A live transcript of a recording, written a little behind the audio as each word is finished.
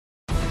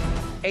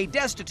A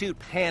destitute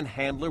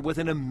panhandler with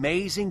an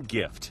amazing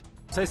gift.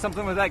 Say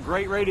something with that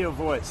great radio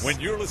voice. When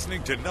you're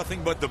listening to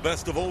nothing but the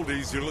best of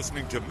oldies, you're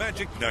listening to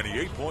Magic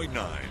 98.9.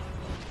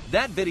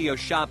 That video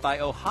shot by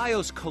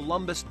Ohio's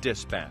Columbus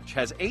Dispatch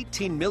has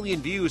 18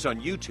 million views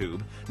on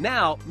YouTube.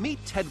 Now,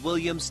 meet Ted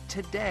Williams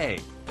today.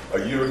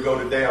 A year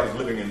ago today, I was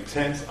living in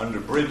tents,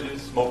 under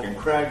bridges, smoking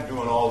crack,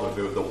 doing all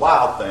the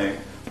wild thing.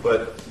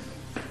 But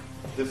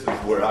this is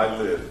where I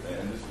live,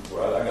 man. This is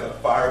where I got a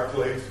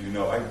fireplace, you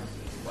know.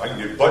 I can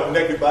get butt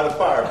naked by the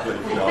fireplace,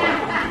 you know.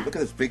 Look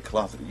at this big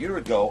closet. A year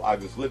ago, I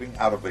was living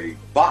out of a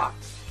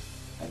box,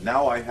 and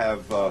now I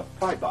have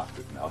 5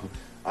 boxes now.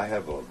 I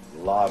have a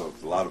lot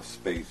of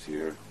space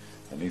here,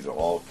 and these are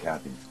all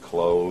Kathy's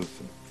clothes.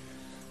 And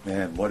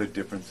man, what a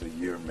difference a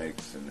year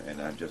makes,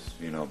 and I just,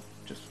 you know,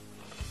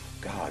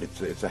 God,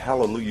 it's a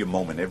hallelujah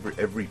moment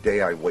every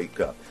day I wake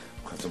up.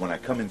 Because when I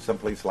come in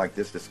someplace like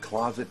this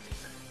closet,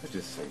 I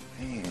just say,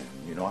 man,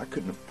 you know, I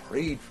couldn't have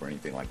prayed for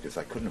anything like this.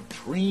 I couldn't have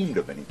dreamed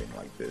of anything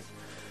like this.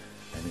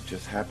 And it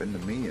just happened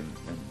to me, and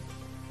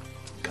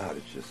God,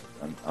 it's just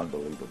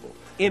unbelievable.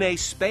 In a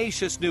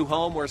spacious new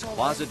home where his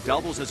closet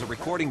doubles as a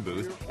recording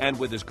booth, and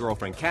with his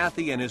girlfriend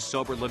Kathy and his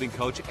sober living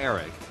coach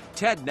Eric,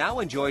 Ted now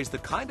enjoys the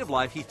kind of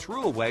life he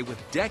threw away with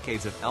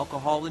decades of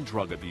alcohol and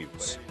drug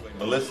abuse.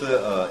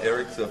 Melissa,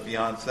 Eric's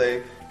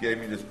fiance, gave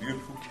me this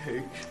beautiful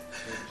cake,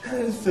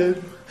 and it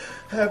said,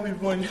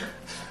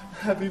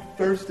 happy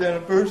first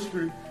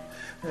anniversary,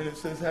 and it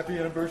says, happy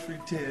anniversary,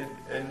 Ted,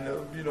 and,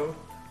 you know,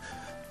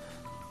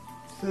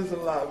 it says a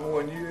lot in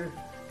 1 year.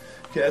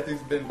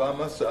 Kathy's been by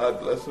my side,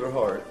 bless her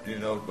heart, you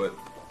know, but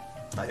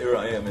here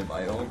I am in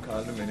my own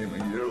condominium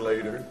a year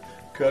later,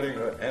 cutting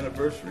an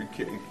anniversary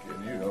cake,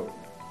 and, you know,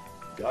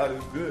 God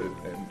is good,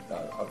 and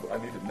I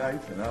need a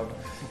knife, and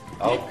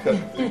I'll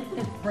cut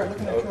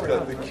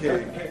the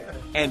cake.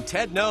 And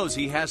Ted knows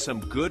he has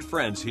some good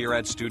friends here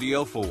at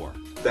Studio 4.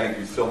 Thank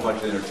you so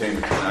much,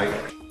 Entertainment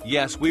Tonight.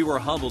 Yes, we were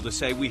humbled to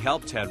say we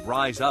helped Ted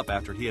rise up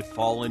after he had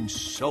fallen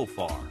so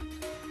far.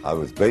 I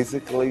was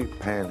basically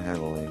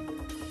panhandling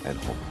and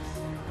homeless.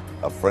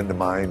 A friend of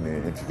mine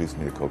introduced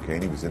me to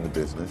cocaine. He was in the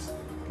business,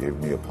 gave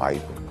me a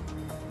pipe, and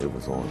it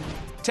was on.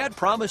 Ted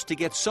promised to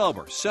get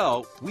sober,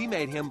 so we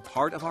made him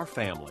part of our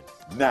family.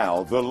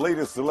 Now, the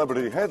latest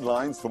celebrity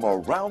headlines from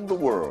around the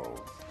world.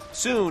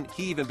 Soon,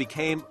 he even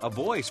became a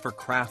voice for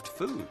Kraft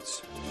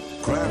Foods.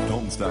 Kraft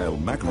home-style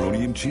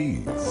macaroni and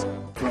cheese.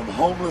 From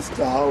homeless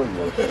to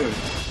Hollywood.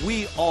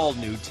 We all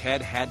knew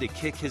Ted had to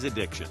kick his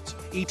addictions.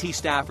 ET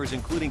staffers,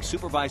 including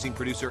supervising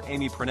producer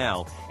Amy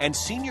Purnell and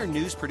senior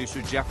news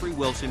producer Jeffrey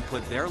Wilson,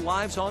 put their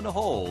lives on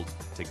hold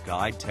to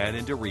guide Ted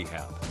into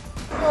rehab.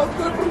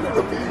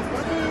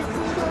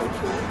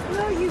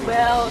 No, you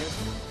will.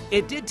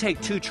 It did take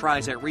 2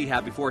 tries at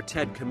rehab before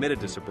Ted committed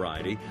to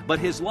sobriety, but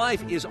his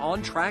life is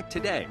on track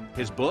today.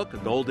 His book, A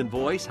Golden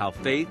Voice, How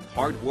Faith,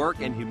 Hard Work,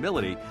 and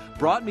Humility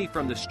Brought Me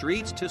from the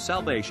Streets to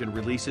Salvation,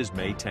 releases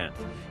May 10th.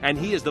 And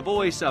he is the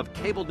voice of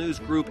cable news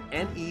group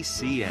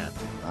NECN.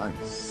 I'm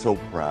so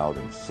proud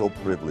and so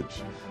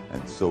privileged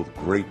and so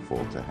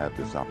grateful to have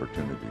this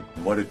opportunity.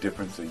 What a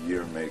difference a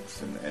year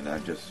makes, and I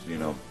just, you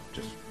know,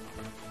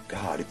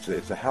 God,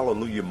 it's a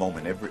hallelujah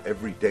moment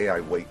every day I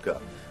wake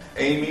up.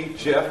 Amy,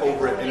 Jeff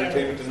over at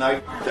Entertainment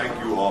Tonight,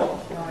 thank you all.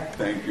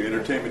 Thank you.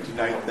 Entertainment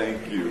Tonight,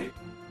 thank you.